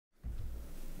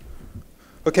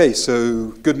Okay, so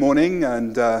good morning,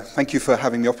 and thank you for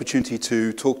having the opportunity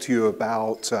to talk to you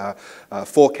about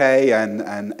 4K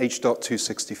and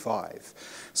H.265.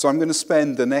 So I'm going to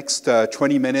spend the next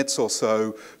 20 minutes or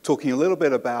so talking a little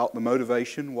bit about the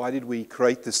motivation. Why did we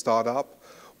create this startup?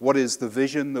 What is the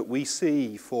vision that we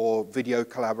see for video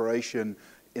collaboration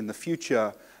in the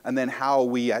future? And then how are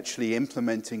we actually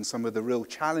implementing some of the real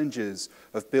challenges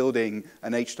of building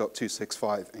an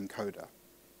H.265 encoder?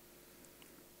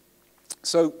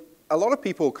 So a lot of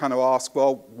people kind of ask,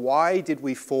 well, why did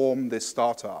we form this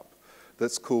startup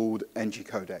that's called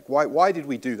NGCodec? Why did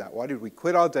we do that? Why did we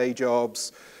quit our day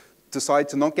jobs, decide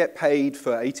to not get paid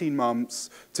for 18 months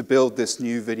to build this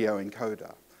new video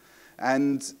encoder?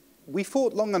 And we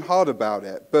thought long and hard about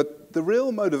it, but the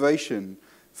real motivation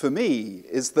for me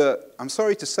is that, I'm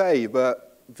sorry to say,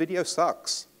 but video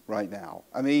sucks right now.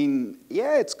 I mean,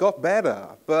 yeah, it's got better,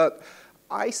 but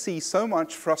I see so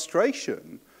much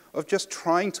frustration of just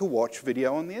trying to watch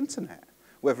video on the internet,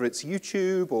 whether it's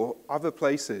YouTube or other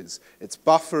places. It's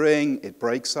buffering, it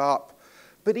breaks up.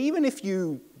 But even if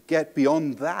you get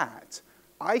beyond that,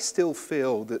 I still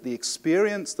feel that the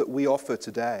experience that we offer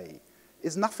today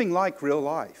is nothing like real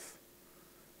life.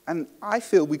 And I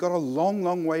feel we got a long,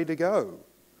 long way to go.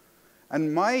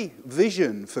 And my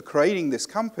vision for creating this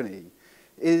company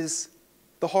is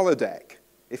the holodeck,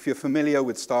 if you're familiar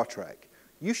with Star Trek.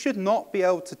 You should not be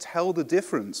able to tell the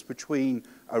difference between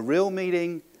a real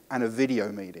meeting and a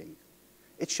video meeting.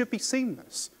 It should be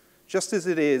seamless, just as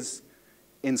it is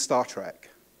in Star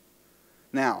Trek.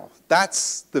 Now,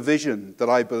 that's the vision that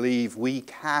I believe we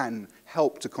can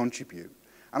help to contribute.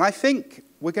 And I think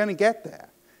we're going to get there.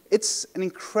 It's an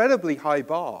incredibly high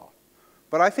bar,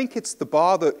 but I think it's the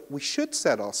bar that we should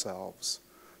set ourselves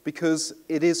because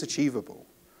it is achievable.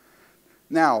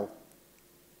 Now,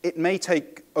 it may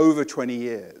take over 20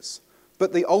 years,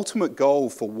 but the ultimate goal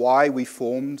for why we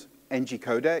formed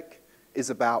NGCodec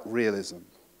is about realism.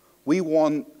 We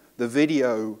want the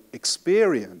video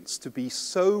experience to be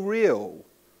so real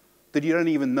that you don't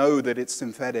even know that it's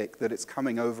synthetic, that it's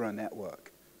coming over a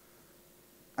network.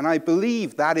 And I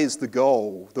believe that is the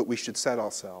goal that we should set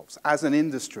ourselves as an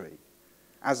industry,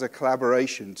 as a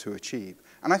collaboration to achieve.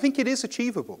 And I think it is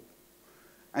achievable.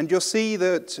 And you'll see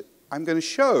that I'm going to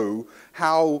show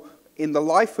how in the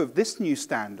life of this new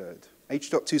standard,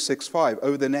 H.265,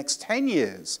 over the next 10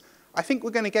 years, I think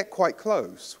we're going to get quite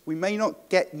close. We may not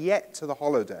get yet to the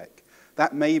holodeck.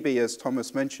 That may be, as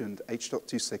Thomas mentioned,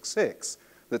 H.266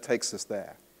 that takes us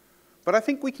there. But I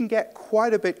think we can get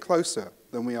quite a bit closer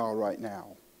than we are right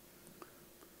now.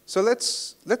 So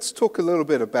let's talk a little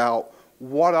bit about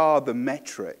what are the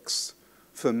metrics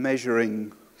for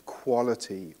measuring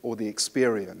quality or the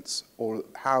experience or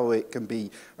how it can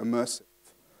be immersive.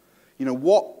 You know,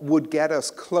 what would get us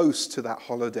close to that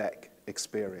holodeck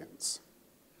experience?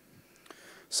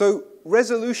 So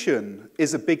resolution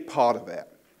is a big part of it.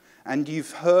 And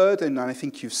you've heard, and I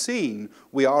think you've seen,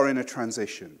 we are in a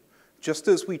transition. Just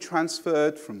as we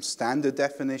transferred from standard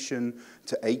definition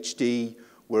to HD,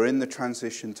 we're in the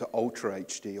transition to Ultra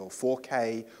HD or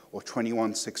 4K or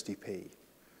 2160p.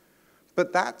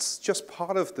 But that's just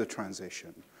part of the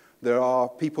transition. There are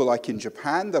people like in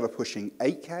Japan that are pushing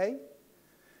 8K.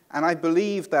 And I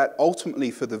believe that ultimately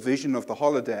for the vision of the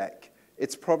holodeck,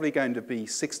 it's probably going to be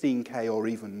 16K or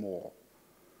even more.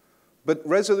 But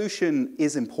resolution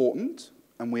is important,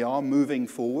 and we are moving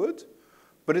forward.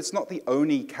 But it's not the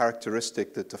only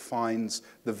characteristic that defines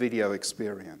the video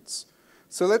experience.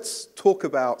 So let's talk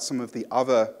about some of the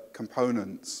other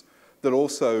components that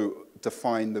also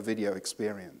define the video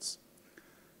experience.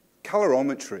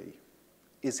 Colorimetry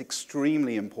is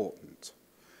extremely important.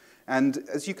 And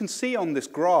as you can see on this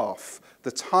graph, the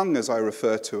tongue, as I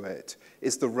refer to it,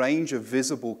 is the range of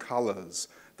visible colors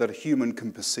that a human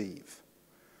can perceive.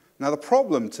 Now, the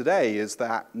problem today is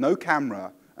that no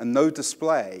camera and no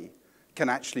display can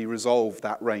actually resolve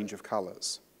that range of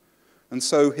colors. And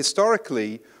so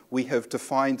historically, we have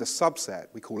defined a subset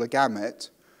we call a gamut,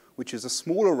 which is a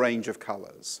smaller range of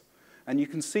colors. And you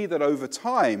can see that over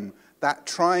time, that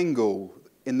triangle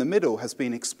in the middle has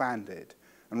been expanded.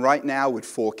 And right now with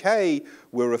 4K,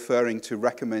 we're referring to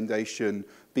recommendation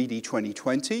BD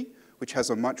 2020, which has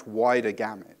a much wider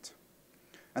gamut.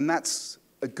 And that's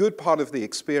a good part of the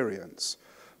experience.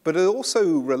 But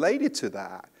also related to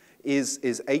that is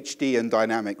HD and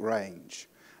dynamic range.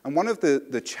 And one of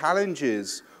the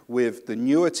challenges with the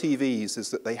newer TVs is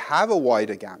that they have a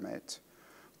wider gamut,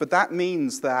 but that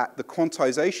means that the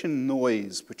quantization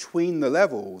noise between the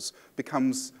levels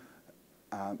becomes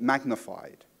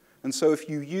magnified. And so if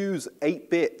you use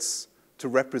 8 bits to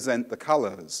represent the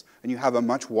colors and you have a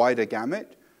much wider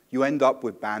gamut, you end up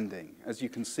with banding. As you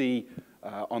can see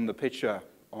on the picture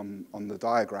on the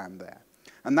diagram there.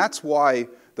 And that's why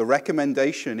the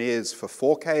recommendation is for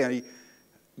 4K,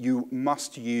 you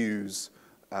must use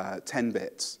 10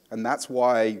 bits. And that's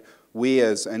why we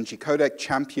as NGCodec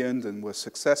championed and were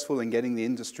successful in getting the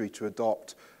industry to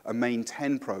adopt a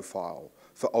Main10 profile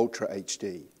for Ultra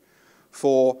HD.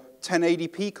 For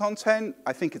 1080p content,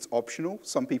 I think it's optional.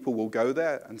 Some people will go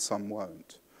there and some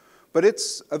won't. But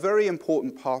it's a very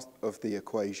important part of the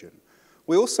equation.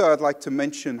 We also, I'd like to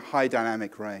mention high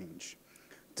dynamic range.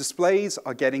 Displays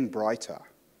are getting brighter,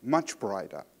 much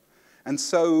brighter. And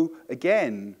so,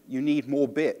 again, you need more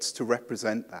bits to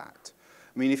represent that.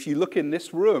 I mean, if you look in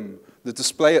this room, the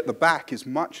display at the back is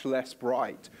much less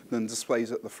bright than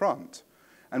displays at the front.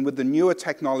 And with the newer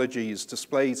technologies,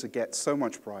 displays get so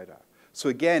much brighter. So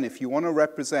again, if you want to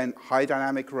represent high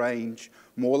dynamic range,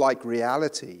 more like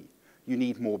reality, you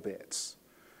need more bits.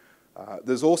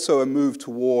 There's also a move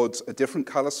towards a different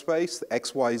color space, the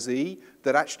XYZ,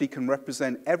 that actually can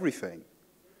represent everything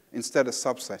instead of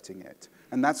subsetting it.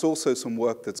 And that's also some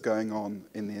work that's going on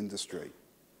in the industry.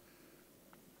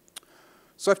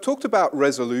 So I've talked about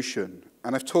resolution,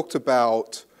 and I've talked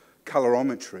about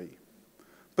colorimetry,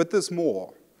 but there's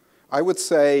more. I would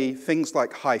say things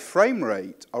like high frame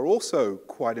rate are also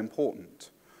quite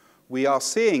important. We are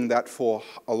seeing that for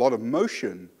a lot of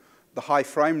motion, the high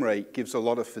frame rate gives a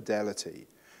lot of fidelity.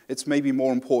 It's maybe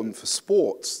more important for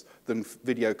sports than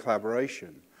video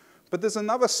collaboration. But there's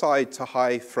another side to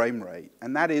high frame rate,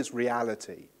 and that is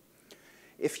reality.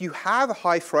 If you have a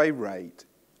high frame rate,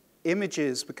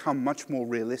 images become much more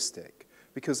realistic,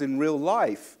 because in real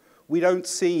life, we don't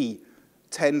see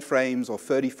 10 frames or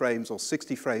 30 frames or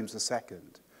 60 frames a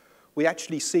second. We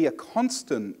actually see a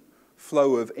constant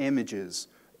flow of images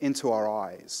into our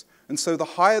eyes. And so the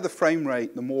higher the frame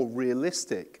rate, the more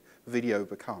realistic video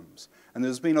becomes. And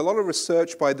there's been a lot of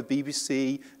research by the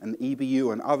BBC and the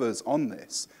EBU and others on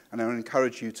this, and I would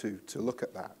encourage you to look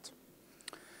at that.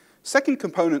 Second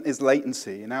component is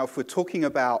latency. Now, if we're talking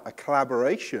about a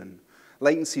collaboration,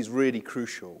 latency is really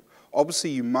crucial. Obviously,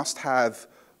 you must have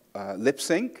lip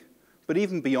sync, but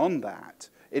even beyond that,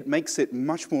 it makes it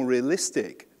much more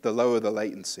realistic the lower the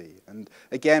latency. And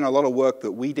again, a lot of work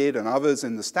that we did and others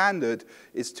in the standard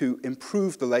is to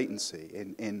improve the latency.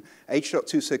 In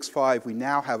H.265, we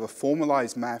now have a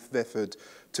formalized method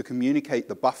to communicate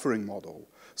the buffering model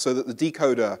so that the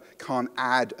decoder can't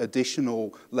add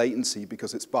additional latency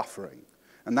because it's buffering.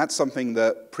 And that's something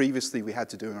that previously we had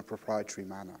to do in a proprietary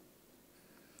manner.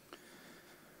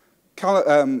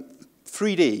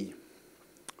 3D.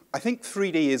 I think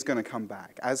 3D is going to come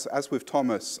back. As with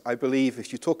Thomas, I believe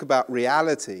if you talk about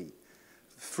reality,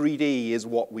 3D is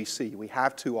what we see. We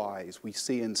have two eyes. We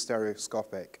see in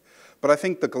stereoscopic. But I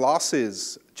think the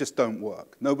glasses just don't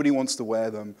work. Nobody wants to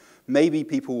wear them. Maybe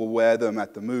people will wear them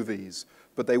at the movies,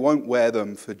 but they won't wear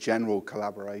them for general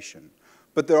collaboration.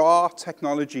 But there are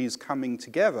technologies coming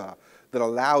together that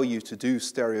allow you to do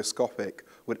stereoscopic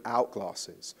without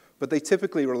glasses. But they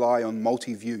typically rely on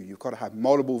multi-view. You've got to have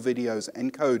multiple videos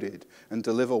encoded and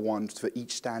deliver one for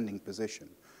each standing position.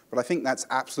 But I think that's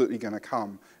absolutely going to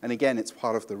come. And again, it's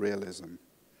part of the realism.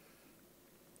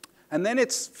 And then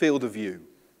it's field of view,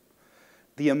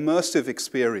 the immersive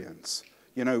experience.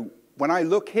 You know, when I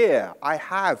look here, I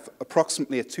have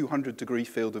approximately a 200-degree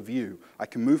field of view. I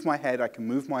can move my head, I can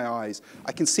move my eyes,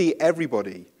 I can see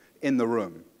everybody in the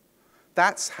room.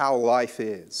 That's how life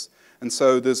is. And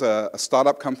so there's a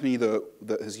startup company that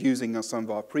is using some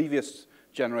of our previous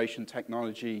generation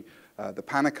technology, the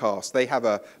Panacast. They have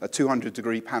a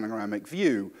 200-degree panoramic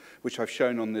view, which I've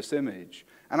shown on this image.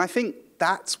 And I think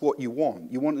that's what you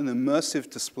want. You want an immersive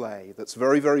display that's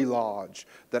very, very large,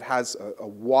 that has a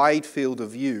wide field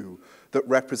of view that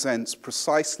represents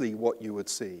precisely what you would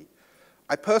see.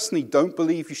 I personally don't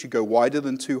believe you should go wider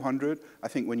than 200. I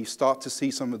think when you start to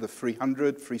see some of the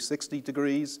 300, 360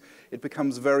 degrees, it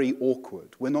becomes very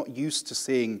awkward. We're not used to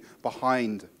seeing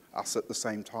behind us at the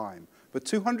same time. But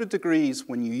 200 degrees,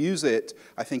 when you use it,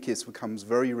 I think it becomes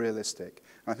very realistic.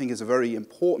 And I think it's a very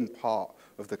important part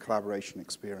of the collaboration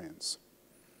experience.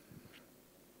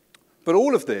 But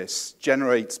all of this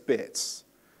generates bits.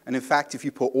 And in fact, if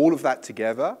you put all of that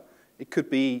together, it could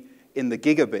be in the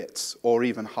gigabits or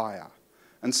even higher.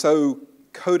 And so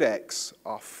codecs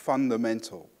are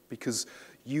fundamental because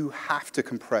you have to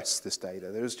compress this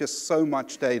data. There's just so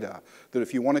much data that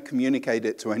if you want to communicate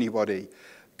it to anybody,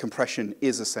 compression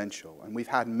is essential. And we've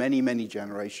had many, many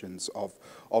generations of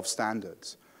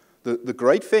standards. The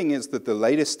great thing is that the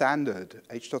latest standard,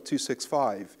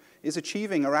 H.265, is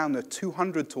achieving around a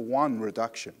 200-to-1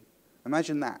 reduction.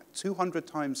 Imagine that, 200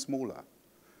 times smaller.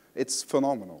 It's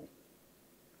phenomenal.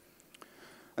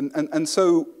 And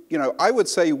so, you know, I would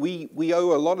say we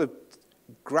owe a lot of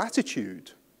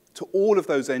gratitude to all of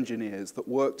those engineers that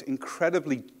worked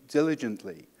incredibly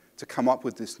diligently to come up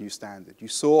with this new standard. You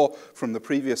saw from the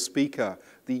previous speaker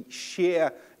the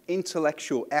sheer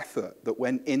intellectual effort that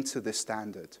went into this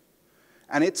standard.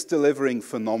 And it's delivering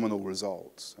phenomenal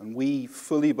results. And we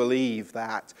fully believe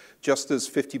that just as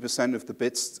 50% of the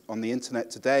bits on the internet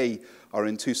today are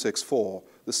in 264,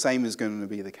 the same is going to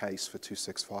be the case for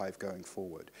 265 going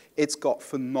forward. It's got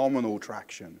phenomenal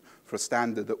traction for a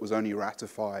standard that was only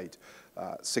ratified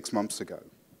 6 months ago.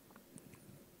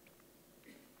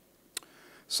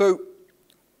 So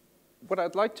what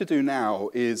I'd like to do now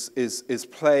is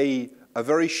play a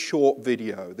very short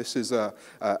video. This is a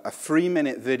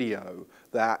 3-minute video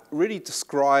that really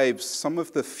describes some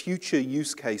of the future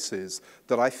use cases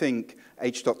that I think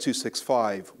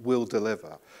H.265 will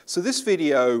deliver. So this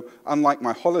video, unlike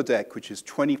my holodeck, which is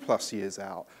 20+ years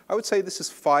out, I would say this is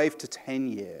 5 to 10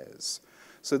 years.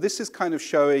 So this is kind of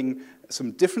showing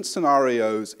some different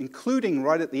scenarios, including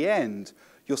right at the end,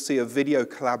 you'll see a video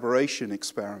collaboration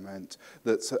experiment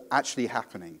that's actually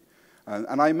happening.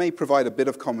 And I may provide a bit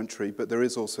of commentary, but there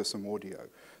is also some audio.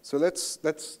 So let's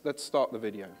start the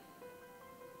video.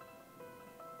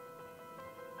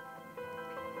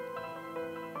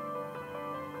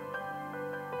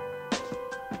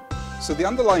 So the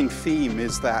underlying theme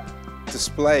is that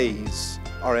displays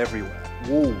are everywhere.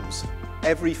 Walls,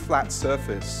 every flat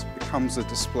surface becomes a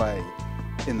display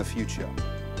in the future.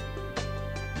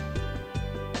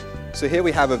 So here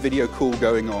we have a video call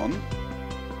going on,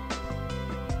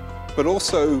 but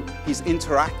also he's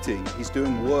interacting, he's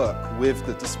doing work with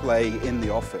the display in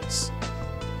the office.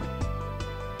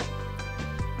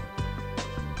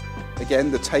 Again,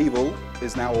 the table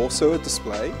is now also a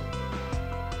display.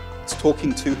 It's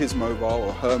talking to his mobile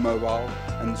or her mobile,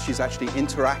 and she's actually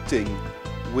interacting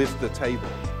with the table.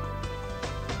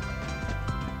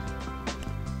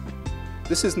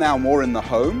 This is now more in the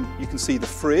home. You can see the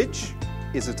fridge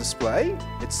is a display.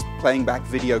 It's playing back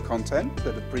video content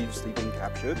that had previously been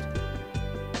captured.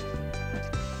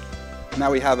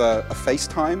 Now we have a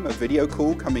FaceTime, a video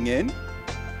call coming in.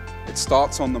 It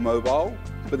starts on the mobile,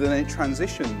 but then it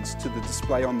transitions to the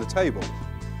display on the table.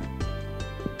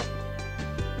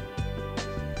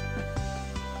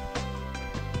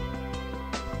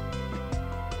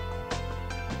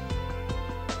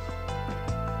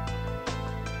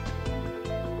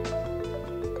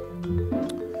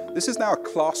 This is now a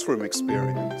classroom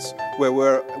experience where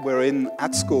we're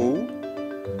at school,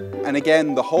 and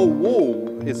again the whole wall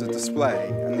is a display,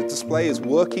 and the display is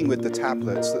working with the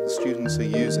tablets that the students are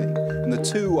using, and the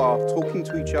two are talking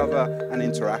to each other and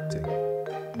interacting.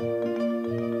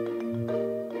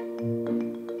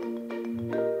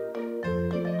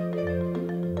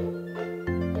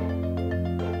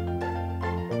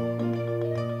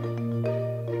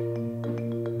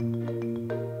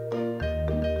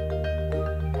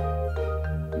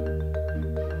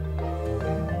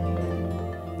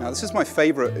 Now, this is my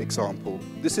favorite example.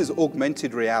 This is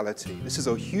augmented reality. This is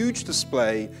a huge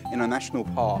display in a national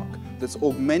park that's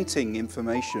augmenting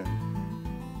information.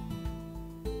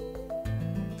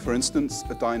 For instance,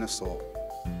 a dinosaur.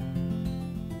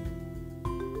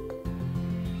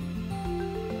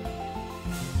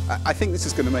 I think this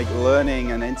is going to make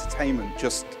learning and entertainment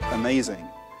just amazing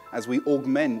as we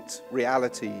augment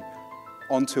reality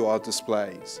onto our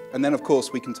displays. And then, of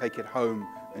course, we can take it home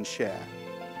and share.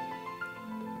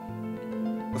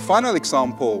 The final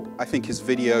example, I think, is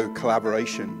video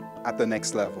collaboration at the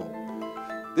next level.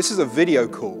 This is a video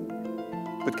call,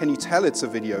 but can you tell it's a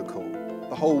video call?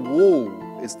 The whole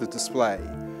wall is the display.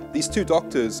 These two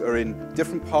doctors are in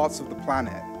different parts of the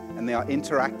planet, and they are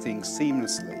interacting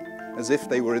seamlessly, as if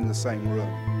they were in the same room.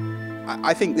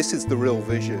 I think this is the real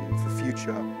vision for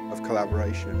future of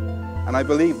collaboration. And I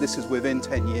believe this is within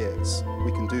 10 years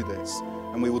we can do this,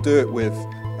 and we will do it with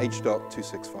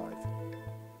H.265.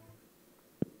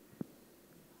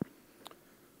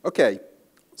 Okay,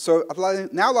 so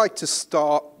I'd now like to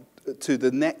start to the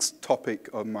next topic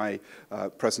of my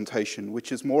presentation,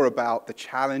 which is more about the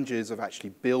challenges of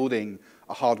actually building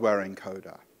a hardware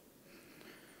encoder.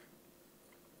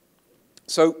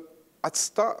 So I'd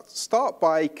start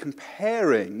by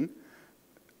comparing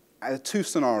two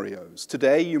scenarios.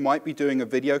 Today, you might be doing a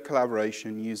video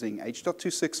collaboration using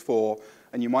H.264,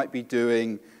 and you might be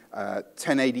doing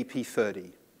 1080p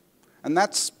 30. And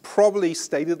that's probably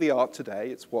state-of-the-art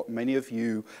today. It's what many of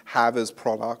you have as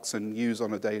products and use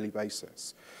on a daily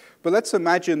basis. But let's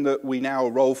imagine that we now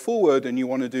roll forward and you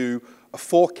want to do a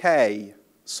 4K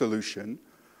solution,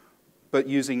 but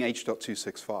using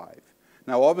H.265.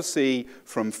 Now, obviously,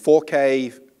 from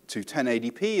 4K to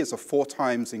 1080p is a 4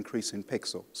 times increase in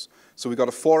pixels. So we've got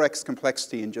a 4x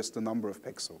complexity in just the number of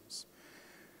pixels.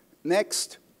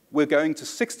 Next, we're going to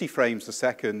 60 frames a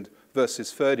second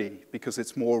versus 30 because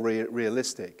it's more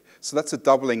realistic. So that's a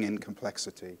doubling in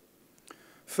complexity.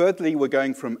 Thirdly, we're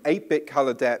going from 8-bit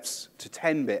color depths to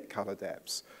 10-bit color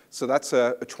depths. So that's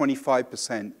a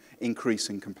 25% increase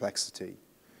in complexity.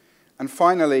 And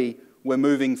finally, we're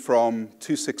moving from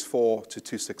 264 to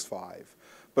 265.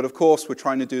 But of course, we're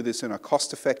trying to do this in a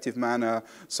cost-effective manner,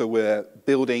 so we're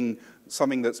building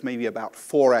something that's maybe about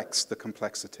 4x the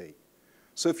complexity.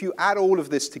 So if you add all of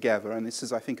this together, and this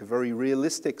is, I think, a very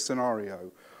realistic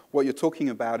scenario, what you're talking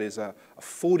about is a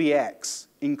 40x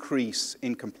increase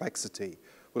in complexity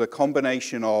with a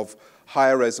combination of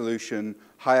higher resolution,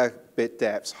 higher bit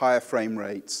depths, higher frame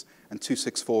rates, and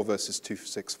 264 versus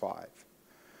 265.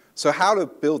 So how to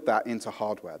build that into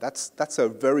hardware? That's a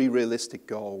very realistic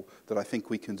goal that I think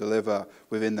we can deliver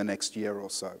within the next year or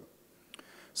so.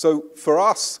 So for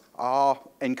us, our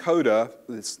encoder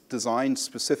is designed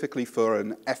specifically for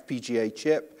an FPGA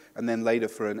chip and then later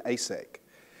for an ASIC.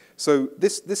 So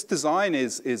this design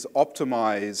is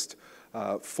optimized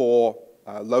for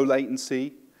low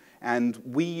latency, and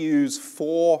we use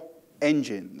 4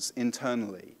 engines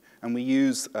internally. And we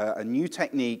use a new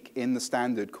technique in the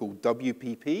standard called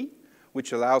WPP,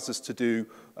 which allows us to do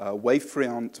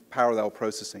wavefront parallel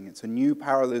processing. It's a new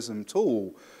parallelism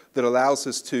tool that allows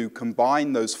us to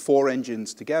combine those 4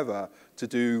 engines together to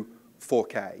do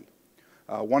 4K.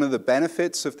 One of the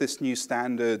benefits of this new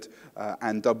standard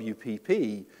and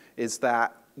WPP is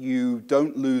that you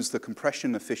don't lose the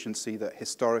compression efficiency that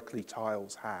historically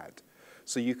tiles had.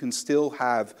 So you can still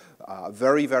have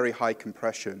very, very high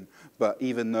compression, but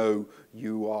even though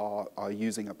you are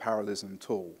using a parallelism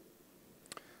tool.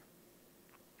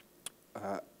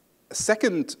 A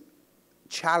second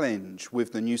challenge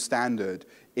with the new standard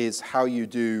is how you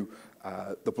do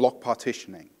the block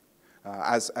partitioning.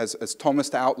 As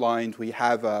Thomas outlined, we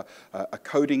have a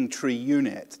coding tree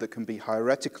unit that can be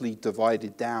hierarchically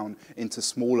divided down into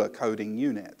smaller coding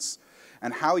units.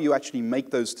 And how you actually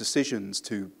make those decisions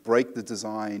to break the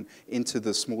design into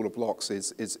the smaller blocks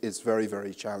is very,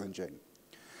 very challenging.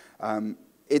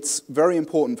 It's very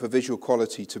important for visual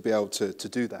quality to be able to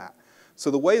do that. So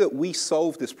the way that we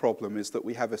solve this problem is that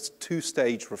we have a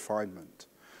 2-stage refinement.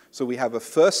 So we have a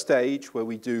first stage where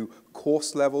we do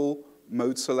course level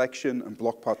mode selection and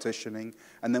block partitioning,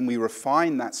 and then we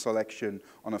refine that selection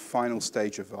on a final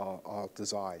stage of our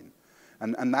design.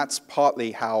 And that's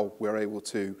partly how we're able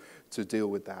to deal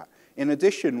with that. In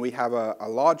addition, we have a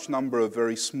large number of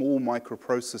very small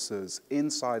microprocessors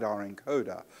inside our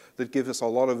encoder that give us a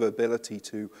lot of ability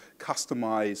to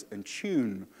customize and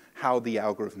tune how the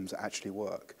algorithms actually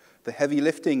work. The heavy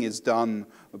lifting is done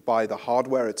by the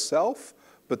hardware itself,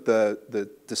 but the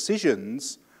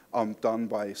decisions are done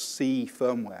by C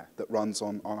firmware that runs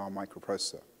on our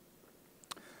microprocessor.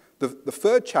 The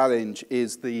third challenge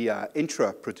is the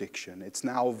intra-prediction. It's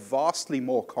now vastly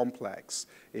more complex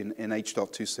in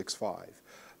H.265.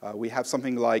 We have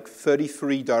something like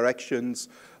 33 directions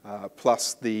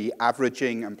plus the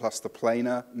averaging and plus the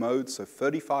planar mode, so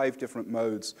 35 different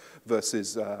modes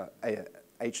versus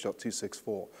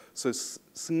H.264. So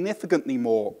significantly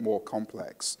more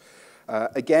complex.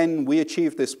 Again, we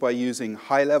achieved this by using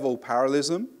high-level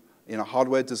parallelism. In a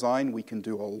hardware design, we can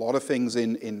do a lot of things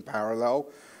in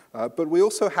parallel. But we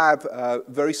also have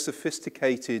very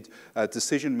sophisticated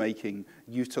decision-making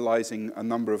utilizing a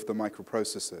number of the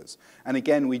microprocessors. And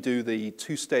again, we do the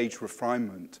 2-stage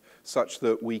refinement such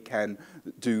that we can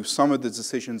do some of the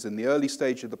decisions in the early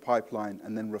stage of the pipeline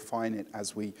and then refine it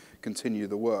as we continue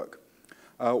the work.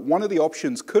 One of the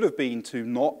options could have been to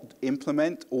not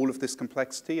implement all of this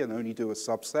complexity and only do a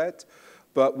subset.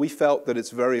 But we felt that it's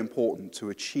very important to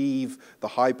achieve the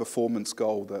high performance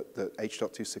goal that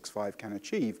H.265 can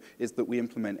achieve is that we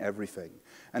implement everything.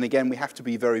 And again, we have to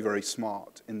be very, very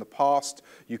smart. In the past,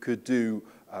 you could do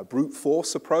a brute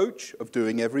force approach of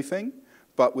doing everything.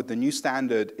 But with the new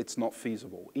standard, it's not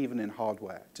feasible, even in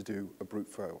hardware, to do a brute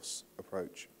force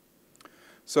approach.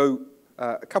 So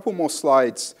a couple more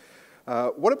slides.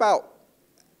 What about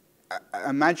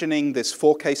imagining this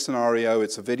 4K scenario?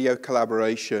 It's a video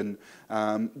collaboration.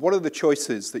 What are the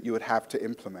choices that you would have to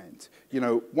implement? You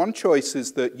know, one choice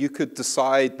is that you could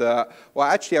decide that, well,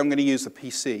 actually, I'm going to use a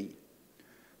PC.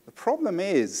 The problem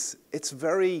is, it's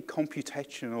very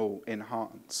computational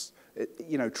enhanced.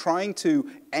 You know, trying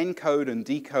to encode and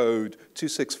decode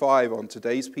 265 on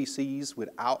today's PCs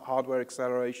without hardware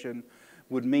acceleration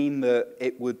would mean that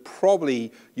it would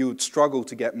probably, you would struggle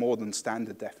to get more than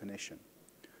standard definition.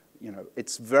 You know,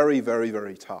 it's very, very,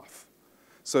 very tough.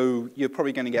 So you're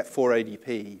probably going to get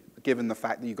 480p, given the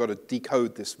fact that you've got to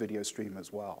decode this video stream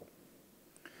as well.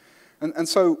 And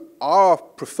so our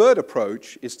preferred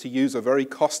approach is to use a very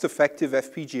cost-effective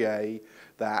FPGA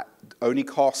that only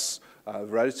costs a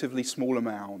relatively small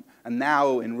amount. And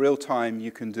now, in real time,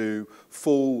 you can do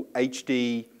full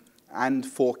HD and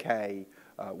 4K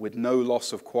with no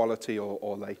loss of quality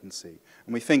or latency.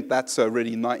 And we think that's a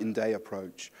really night and day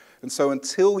approach. And so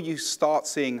until you start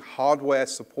seeing hardware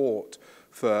support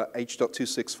for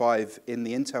H.265 in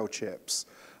the Intel chips,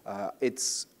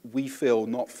 it's, we feel,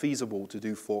 not feasible to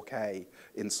do 4K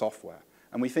in software.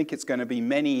 And we think it's going to be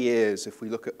many years, if we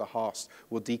look at the HAST,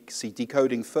 we'll see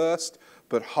decoding first,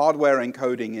 but hardware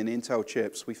encoding in Intel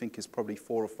chips we think is probably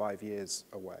 4 or 5 years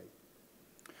away.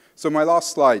 So my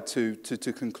last slide to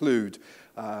conclude,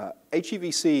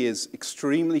 HEVC is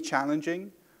extremely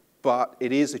challenging, but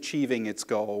it is achieving its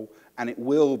goal, and it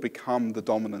will become the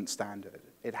dominant standard.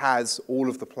 It has all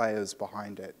of the players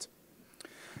behind it.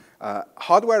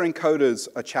 Hardware encoders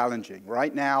are challenging.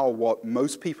 Right now, what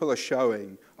most people are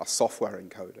showing are software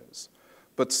encoders.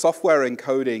 But software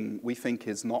encoding, we think,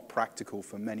 is not practical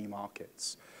for many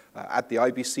markets. At the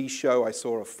IBC show, I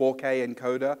saw a 4K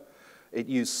encoder. It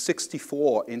used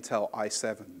 64 Intel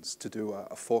i7s to do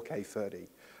a 4K 30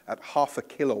 at 0.5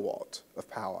 kilowatt of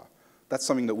power. That's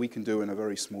something that we can do in a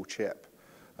very small chip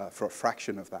for a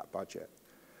fraction of that budget.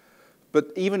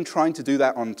 But even trying to do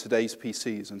that on today's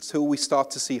PCs, until we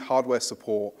start to see hardware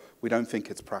support, we don't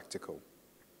think it's practical.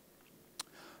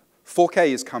 4K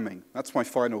is coming. That's my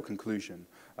final conclusion.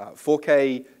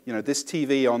 4K, this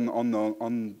TV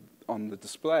on the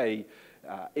display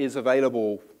is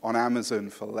available on Amazon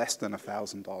for less than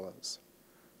 $1,000.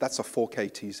 That's a 4K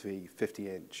TV,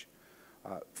 50-inch.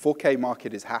 4K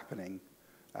market is happening,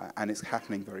 and it's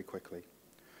happening very quickly.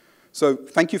 So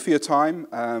thank you for your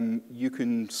time. You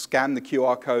can scan the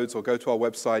QR codes or go to our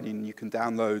website, and you can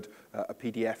download a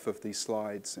PDF of these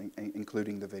slides,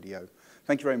 including the video.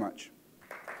 Thank you very much.